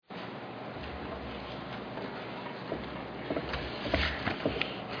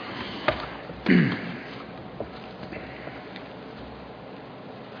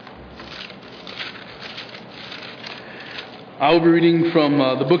I will be reading from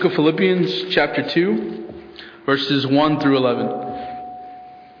the book of Philippians, chapter 2, verses 1 through 11.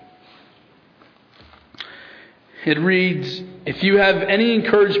 It reads, "If you have any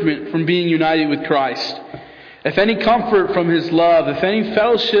encouragement from being united with Christ, if any comfort from His love, if any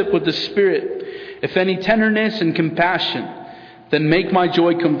fellowship with the Spirit, if any tenderness and compassion, then make my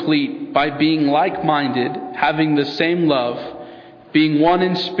joy complete by being like-minded, having the same love, being one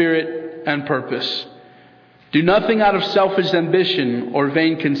in spirit and purpose. Do nothing out of selfish ambition or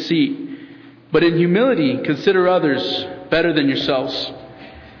vain conceit, but in humility consider others better than yourselves.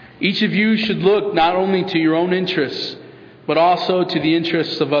 Each of you should look not only to your own interests, but also to the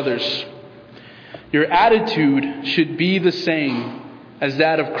interests of others. Your attitude should be the same as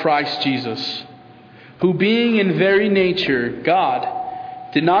that of Christ Jesus, who being in very nature God,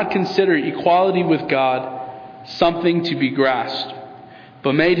 did not consider equality with God something to be grasped,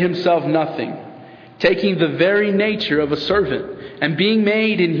 but made Himself nothing, taking the very nature of a servant, and being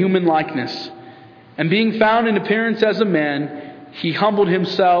made in human likeness. And being found in appearance as a man, He humbled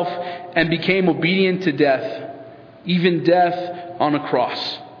Himself and became obedient to death, even death on a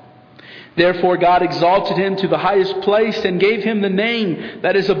cross. Therefore God exalted Him to the highest place and gave Him the name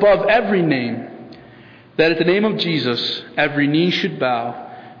that is above every name, that at the name of Jesus every knee should bow,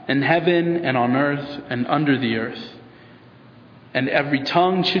 in heaven and on earth and under the earth, and every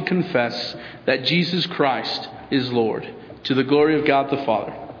tongue should confess that Jesus Christ is Lord, to the glory of God the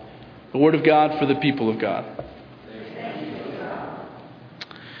Father." The word of God for the people of God.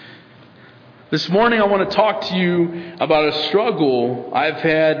 This morning I want to talk to you about a struggle I've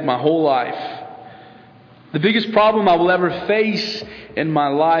had my whole life. The biggest problem I will ever face in my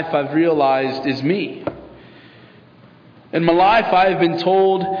life, I've realized, is me. In my life, I have been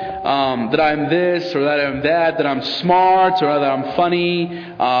told that I'm this or that I'm that I'm smart or that I'm funny,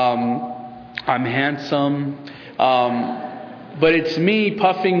 I'm handsome. But it's me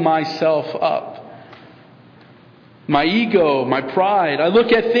puffing myself up. My ego, my pride. I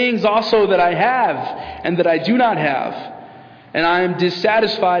look at things also that I have and that I do not have. And I am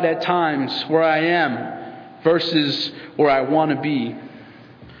dissatisfied at times where I am versus where I want to be.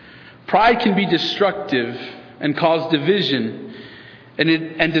 Pride can be destructive and cause division,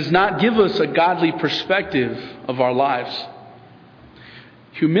 and does not give us a godly perspective of our lives.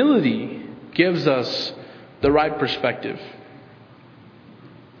 Humility gives us the right perspective.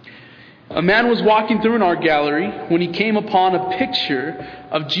 A man was walking through an art gallery when he came upon a picture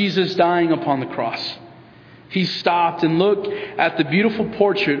of Jesus dying upon the cross. He stopped and looked at the beautiful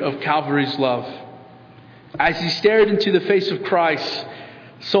portrait of Calvary's love. As he stared into the face of Christ,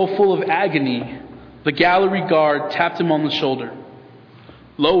 so full of agony, the gallery guard tapped him on the shoulder.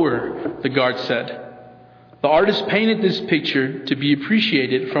 "Lower," the guard said. "The artist painted this picture to be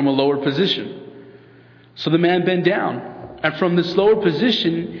appreciated from a lower position." So the man bent down, and from this lower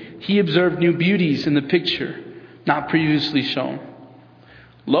position, he observed new beauties in the picture, not previously shown.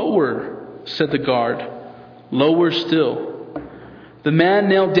 "Lower," said the guard. "Lower still." The man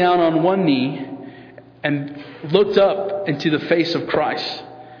knelt down on one knee and looked up into the face of Christ.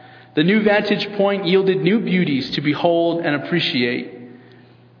 The new vantage point yielded new beauties to behold and appreciate.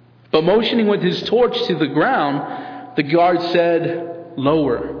 But motioning with his torch to the ground, the guard said,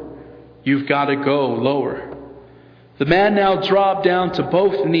 "Lower. You've got to go lower." The man now dropped down to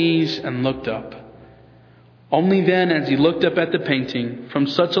both knees and looked up. Only then, as he looked up at the painting from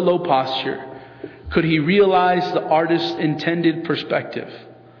such a low posture, could he realize the artist's intended perspective.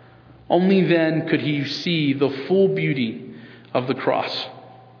 Only then could he see the full beauty of the cross.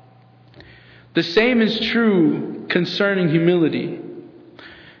 The same is true concerning humility.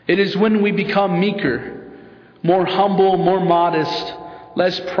 It is when we become meeker, more humble, more modest,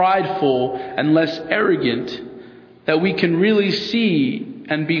 less prideful, and less arrogant, that we can really see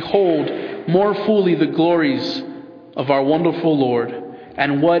and behold more fully the glories of our wonderful Lord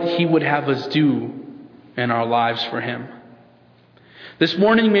and what He would have us do in our lives for Him. This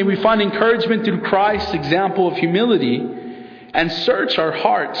morning, may we find encouragement through Christ's example of humility and search our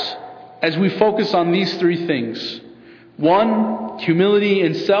hearts as we focus on these three things. 1, humility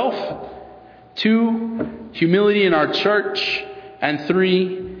in self. 2, humility in our church. And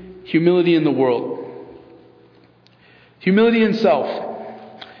 3, humility in the world. Humility in self.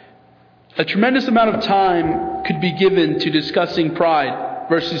 A tremendous amount of time could be given to discussing pride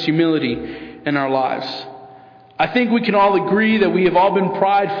versus humility in our lives. I think we can all agree that we have all been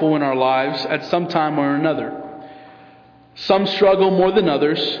prideful in our lives at some time or another. Some struggle more than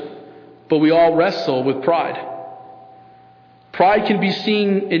others, but we all wrestle with pride. Pride can be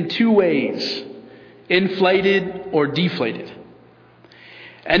seen in two ways: inflated or deflated.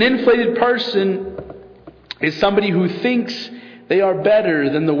 An inflated person is somebody who thinks they are better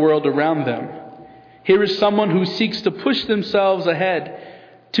than the world around them. Here is someone who seeks to push themselves ahead,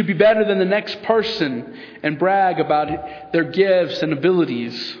 to be better than the next person and brag about their gifts and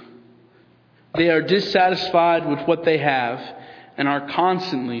abilities. They are dissatisfied with what they have and are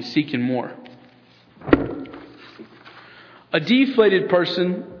constantly seeking more. A deflated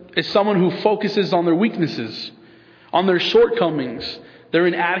person is someone who focuses on their weaknesses, on their shortcomings, their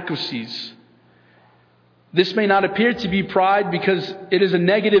inadequacies. This may not appear to be pride because it is a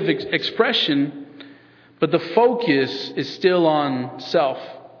negative expression, but the focus is still on self.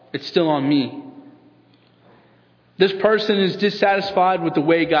 It's still on me. This person is dissatisfied with the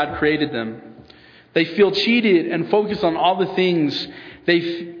way God created them. They feel cheated and focus on all the things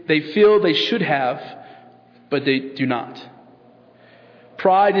they feel they should have, but they do not.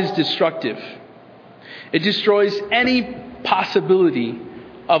 Pride is destructive. It destroys any possibility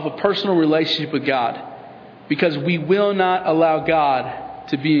of a personal relationship with God because we will not allow God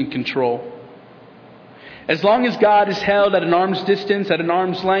to be in control. As long as God is held at an arm's distance, at an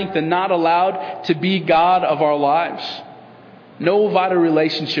arm's length, and not allowed to be God of our lives, no vital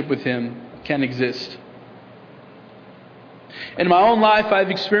relationship with Him can exist. In my own life,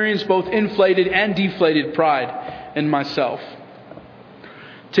 I've experienced both inflated and deflated pride in myself.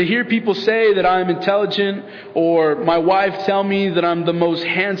 To hear people say that I'm intelligent, or my wife tell me that I'm the most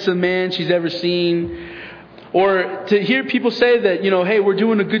handsome man she's ever seen, or to hear people say that, hey, we're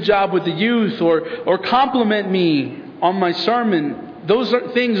doing a good job with the youth, or compliment me on my sermon,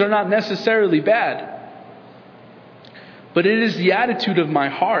 things are not necessarily bad. But it is the attitude of my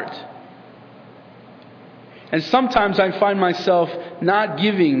heart. And sometimes I find myself not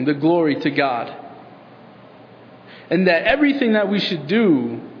giving the glory to God. And that everything that we should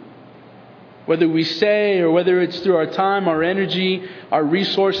do, whether we say or whether it's through our time, our energy, our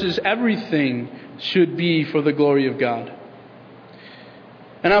resources, everything should be for the glory of God.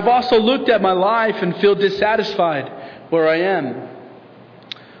 And I've also looked at my life and feel dissatisfied where I am.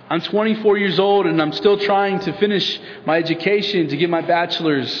 I'm 24 years old and I'm still trying to finish my education to get my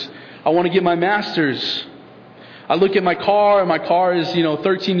bachelor's. I want to get my master's. I look at my car and my car is,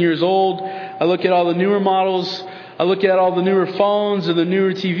 13 years old. I look at all the newer models. I look at all the newer phones and the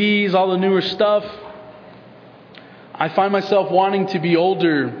newer TVs, all the newer stuff. I find myself wanting to be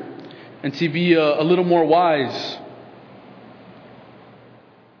older and to be a little more wise.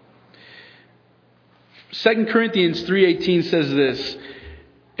 2 Corinthians 3:18 says this,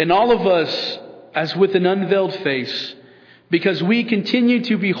 "And all of us, as with an unveiled face, because we continue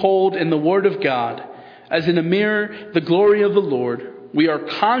to behold in the Word of God, as in a mirror, the glory of the Lord, we are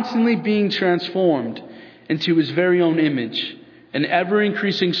constantly being transformed into His very own image, an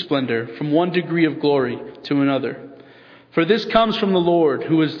ever-increasing splendor from one degree of glory to another. For this comes from the Lord,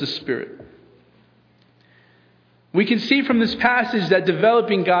 who is the Spirit." We can see from this passage that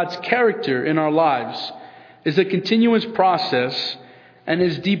developing God's character in our lives is a continuous process and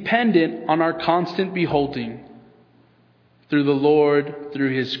is dependent on our constant beholding through the Lord,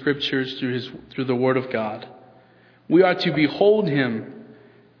 through His scriptures, through the Word of God. We are to behold Him,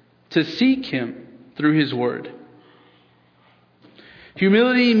 to seek Him through His Word.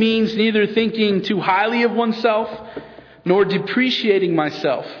 Humility means neither thinking too highly of oneself nor depreciating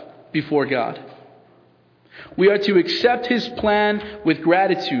myself before God. We are to accept His plan with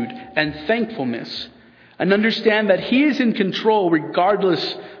gratitude and thankfulness and understand that He is in control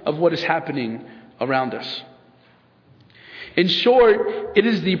regardless of what is happening around us. In short, it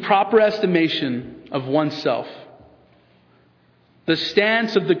is the proper estimation of oneself. The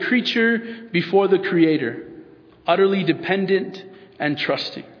stance of the creature before the Creator, utterly dependent and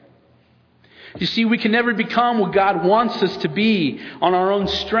trusting. You see, we can never become what God wants us to be on our own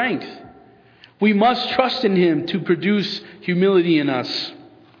strength. We must trust in Him to produce humility in us.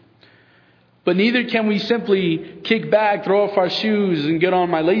 But neither can we simply kick back, throw off our shoes, and get on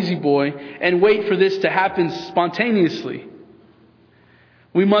my lazy boy and wait for this to happen spontaneously.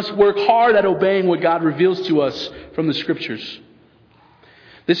 We must work hard at obeying what God reveals to us from the Scriptures.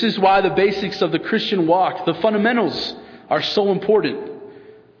 This is why the basics of the Christian walk, the fundamentals, are so important.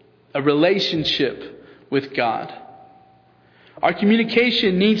 A relationship with God. Our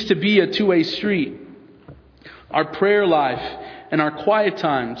communication needs to be a two-way street. Our prayer life and our quiet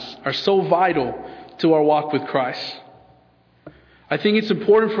times are so vital to our walk with Christ. I think it's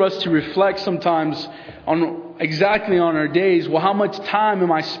important for us to reflect sometimes on our days. Well, how much time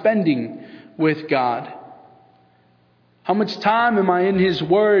am I spending with God? How much time am I in His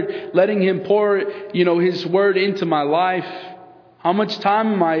Word, letting Him pour, His Word into my life? How much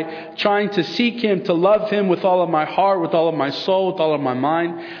time am I trying to seek Him, to love Him with all of my heart, with all of my soul, with all of my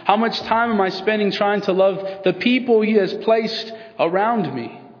mind? How much time am I spending trying to love the people He has placed around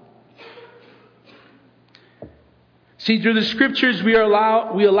me? See, through the Scriptures, we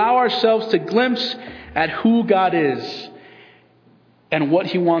allow ourselves to glimpse at who God is and what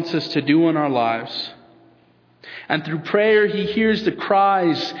He wants us to do in our lives. And through prayer, He hears the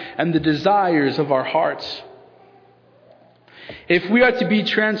cries and the desires of our hearts. If we are to be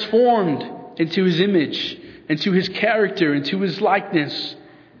transformed into His image, into His character, into His likeness,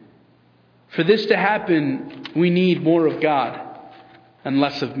 for this to happen, we need more of God and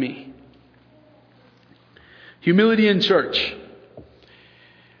less of me. Humility in church.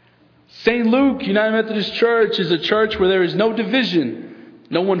 St. Luke United Methodist Church is a church where there is no division.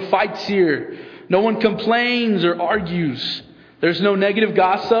 No one fights here. No one complains or argues. There's no negative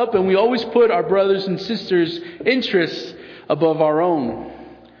gossip, and we always put our brothers and sisters' interests above our own.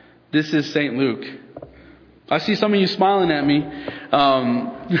 This is St. Luke. I see some of you smiling at me.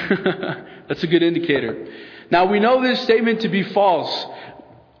 That's a good indicator. Now, we know this statement to be false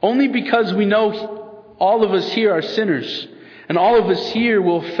only because we know all of us here are sinners, and all of us here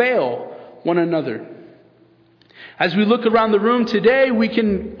will fail one another. As we look around the room today, we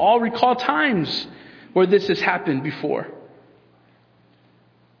can all recall times where this has happened before.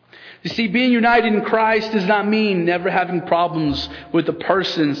 You see, being united in Christ does not mean never having problems with the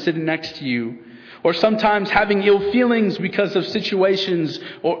person sitting next to you, or sometimes having ill feelings because of situations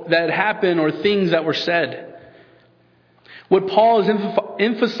that happen or things that were said. What Paul is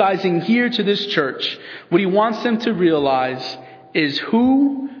emphasizing here to this church, what he wants them to realize, is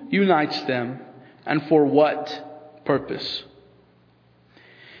who unites them and for what purpose.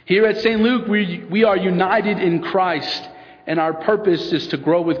 Here at St. Luke, we are united in Christ, and our purpose is to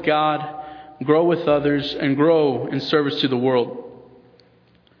grow with God, grow with others, and grow in service to the world.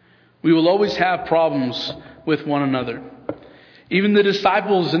 We will always have problems with one another. Even the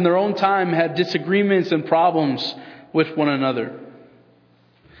disciples in their own time had disagreements and problems with one another.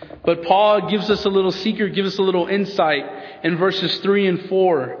 But Paul gives us a little secret, gives us a little insight in verses 3 and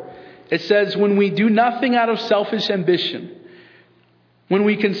 4. It says, when we do nothing out of selfish ambition, when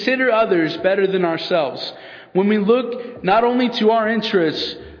we consider others better than ourselves, when we look not only to our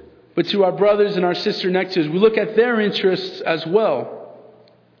interests, but to our brothers and our sisters next to us, we look at their interests as well.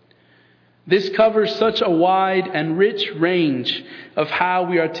 This covers such a wide and rich range of how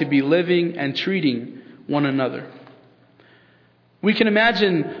we are to be living and treating one another. We can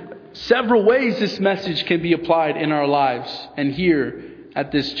imagine several ways this message can be applied in our lives and here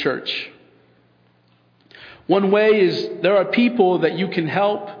at this church. One way is there are people that you can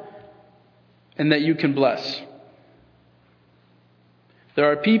help and that you can bless.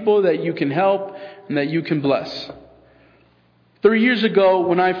 There are people that you can help and that you can bless. 3 years ago,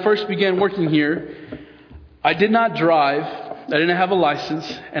 when I first began working here, I did not drive, I didn't have a license,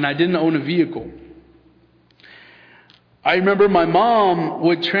 and I didn't own a vehicle. I remember my mom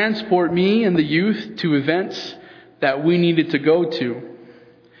would transport me and the youth to events that we needed to go to.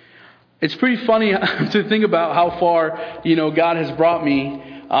 It's pretty funny to think about how far, God has brought me.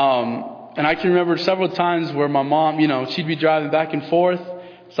 And I can remember several times where my mom, she'd be driving back and forth.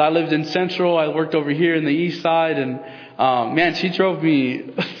 So I lived in Central. I worked over here in the East Side, and she drove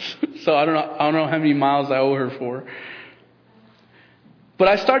me. So I don't know how many miles I owe her for. But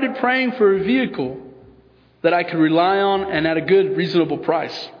I started praying for a vehicle that I could rely on and at a good, reasonable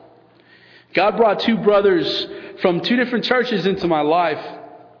price. God brought 2 brothers from 2 different churches into my life.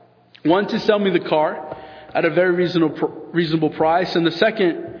 One to sell me the car at a very reasonable price, and the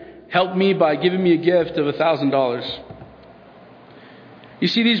second helped me by giving me a gift of $1,000. You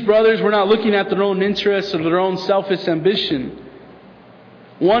see, these brothers were not looking at their own interests or their own selfish ambition.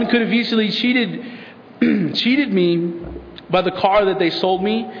 One could have easily cheated me by the car that they sold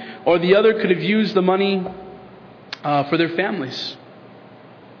me, or the other could have used the money for their families.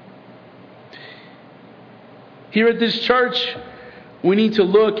 Here at this church, we need to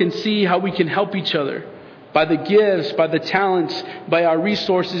look and see how we can help each other by the gifts, by the talents, by our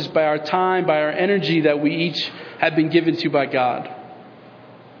resources, by our time, by our energy that we each have been given to by God.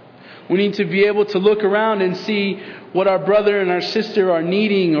 We need to be able to look around and see what our brother and our sister are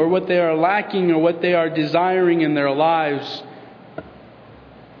needing, or what they are lacking, or what they are desiring in their lives,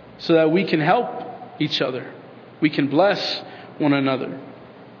 so that we can help each other. We can bless one another.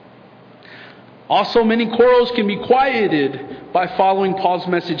 Also, many quarrels can be quieted by following Paul's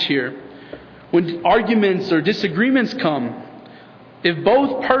message here. When arguments or disagreements come, if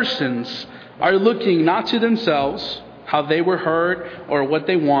both persons are looking not to themselves, how they were hurt or what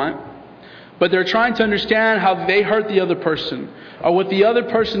they want, but they're trying to understand how they hurt the other person or what the other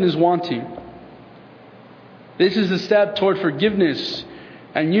person is wanting. This is a step toward forgiveness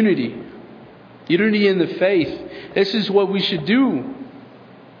and unity. Unity in the faith. This is what we should do.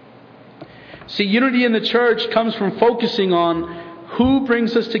 See, unity in the church comes from focusing on who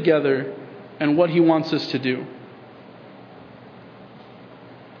brings us together and what He wants us to do.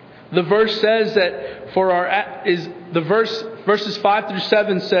 The verse says that verses 5 through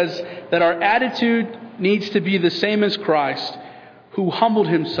 7 says that our attitude needs to be the same as Christ, who humbled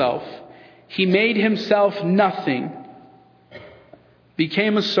Himself. He made Himself nothing,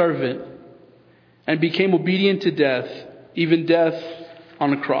 became a servant, and became obedient to death, even death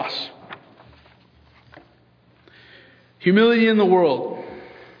on a cross. Humility in the world.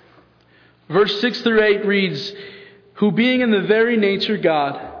 Verse 6 through 8 reads, who being in the very nature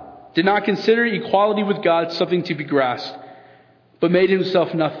God, did not consider equality with God something to be grasped, but made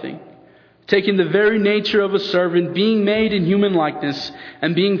Himself nothing, taking the very nature of a servant, being made in human likeness,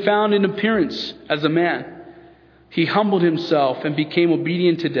 and being found in appearance as a man. He humbled Himself and became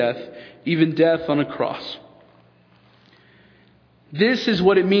obedient to death, even death on a cross. This is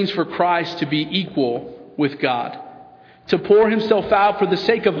what it means for Christ to be equal with God, to pour Himself out for the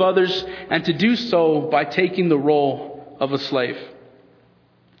sake of others, and to do so by taking the role of a slave.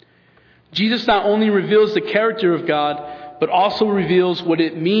 Jesus not only reveals the character of God, but also reveals what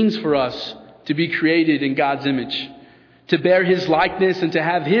it means for us to be created in God's image, to bear His likeness and to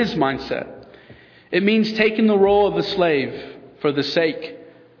have His mindset. It means taking the role of a slave for the sake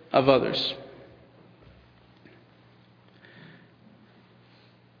of others.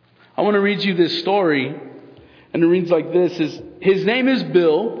 I want to read you this story, and it reads like this. His name is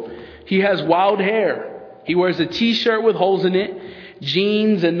Bill. He has wild hair. He wears a t-shirt with holes in it,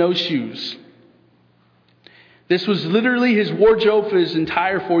 jeans, and no shoes. This was literally his wardrobe for his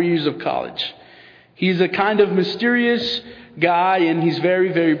entire 4 years of college. He's a kind of mysterious guy, and he's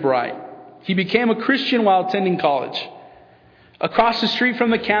very, very bright. He became a Christian while attending college. Across the street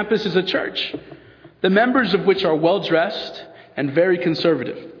from the campus is a church, the members of which are well-dressed and very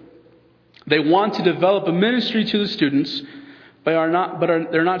conservative. They want to develop a ministry to the students, but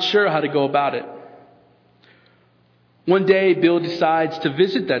they're not sure how to go about it. One day, Bill decides to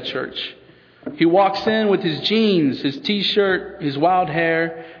visit that church. He walks in with his jeans, his t-shirt, his wild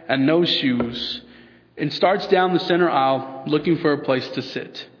hair, and no shoes, and starts down the center aisle looking for a place to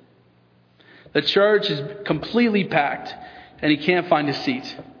sit. The church is completely packed, and he can't find a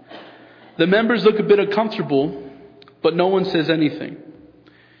seat. The members look a bit uncomfortable, but no one says anything.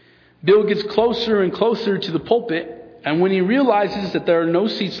 Bill gets closer and closer to the pulpit, and when he realizes that there are no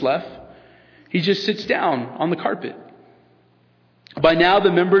seats left, he just sits down on the carpet. By now,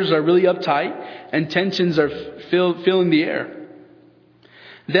 the members are really uptight, and tensions are filling the air.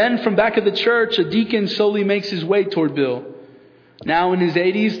 Then, from back of the church, a deacon slowly makes his way toward Bill. Now in his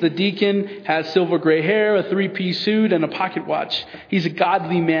 80s, the deacon has silver gray hair, a 3-piece suit, and a pocket watch. He's a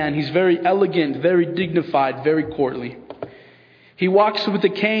godly man. He's very elegant, very dignified, very courtly. He walks with a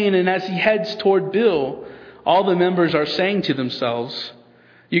cane, and as he heads toward Bill, all the members are saying to themselves,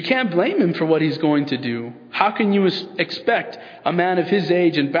 you can't blame him for what he's going to do. How can you expect a man of his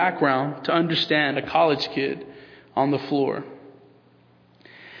age and background to understand a college kid on the floor?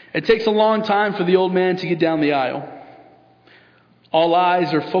 It takes a long time for the old man to get down the aisle. All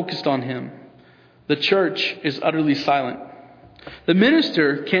eyes are focused on him. The church is utterly silent. The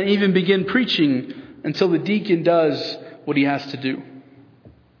minister can't even begin preaching until the deacon does what he has to do.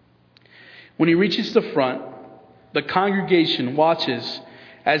 When he reaches the front, the congregation watches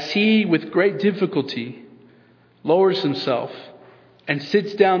as he, with great difficulty, lowers himself and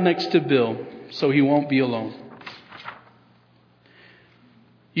sits down next to Bill so he won't be alone.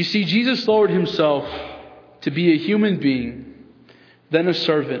 You see, Jesus lowered Himself to be a human being, then a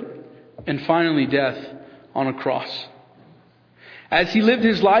servant, and finally death on a cross. As He lived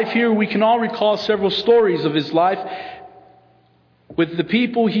His life here, we can all recall several stories of His life with the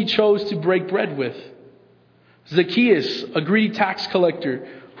people He chose to break bread with. Zacchaeus, a greedy tax collector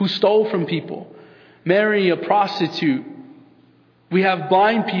who stole from people. Mary, a prostitute. We have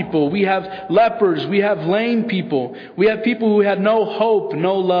blind people. We have lepers. We have lame people. We have people who had no hope,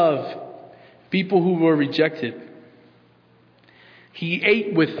 no love. People who were rejected. He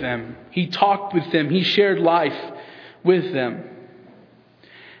ate with them. He talked with them. He shared life with them.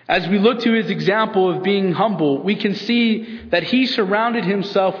 As we look to His example of being humble, we can see that He surrounded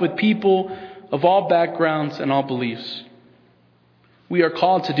Himself with people of all backgrounds and all beliefs. We are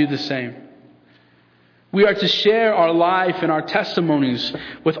called to do the same. We are to share our life and our testimonies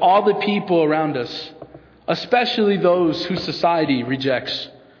with all the people around us, especially those whose society rejects.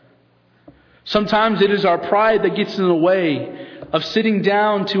 Sometimes it is our pride that gets in the way of sitting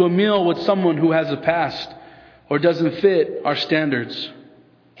down to a meal with someone who has a past or doesn't fit our standards.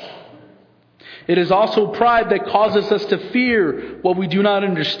 It is also pride that causes us to fear what we do not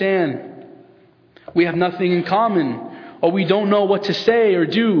understand. We have nothing in common, or we don't know what to say or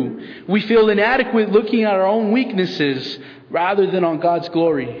do. We feel inadequate looking at our own weaknesses rather than on God's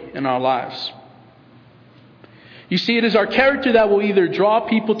glory in our lives. You see, it is our character that will either draw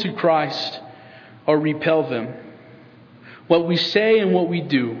people to Christ or repel them. What we say and what we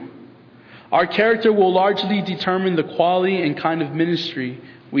do. Our character will largely determine the quality and kind of ministry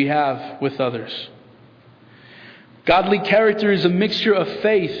we have with others. Godly character is a mixture of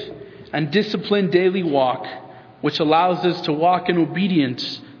faith and disciplined daily walk, which allows us to walk in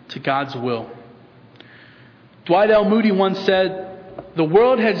obedience to God's will. Dwight L. Moody once said, "The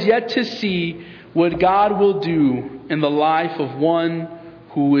world has yet to see what God will do in the life of one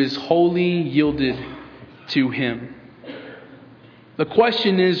who is wholly yielded to Him." The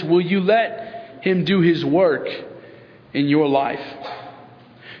question is, will you let Him do His work in your life?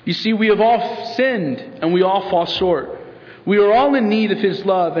 You see, we have all sinned and we all fall short. We are all in need of His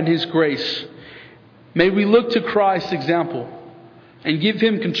love and His grace. May we look to Christ's example and give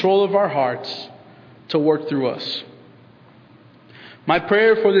Him control of our hearts to work through us. My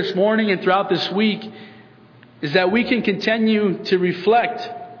prayer for this morning and throughout this week is that we can continue to reflect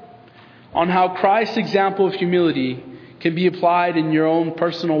on how Christ's example of humility can be applied in your own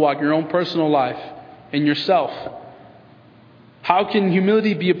personal walk, your own personal life, in yourself. How can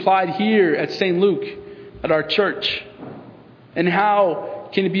humility be applied here at St. Luke, at our church? And how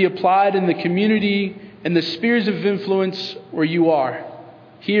can it be applied in the community and the spheres of influence where you are,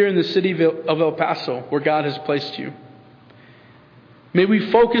 here in the city of El Paso, where God has placed you? May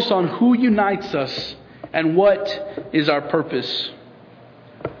we focus on who unites us and what is our purpose.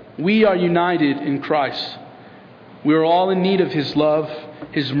 We are united in Christ. We are all in need of His love,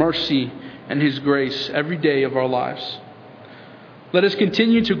 His mercy, and His grace every day of our lives. Let us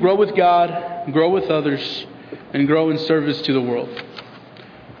continue to grow with God, grow with others, and grow in service to the world.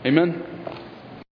 Amen.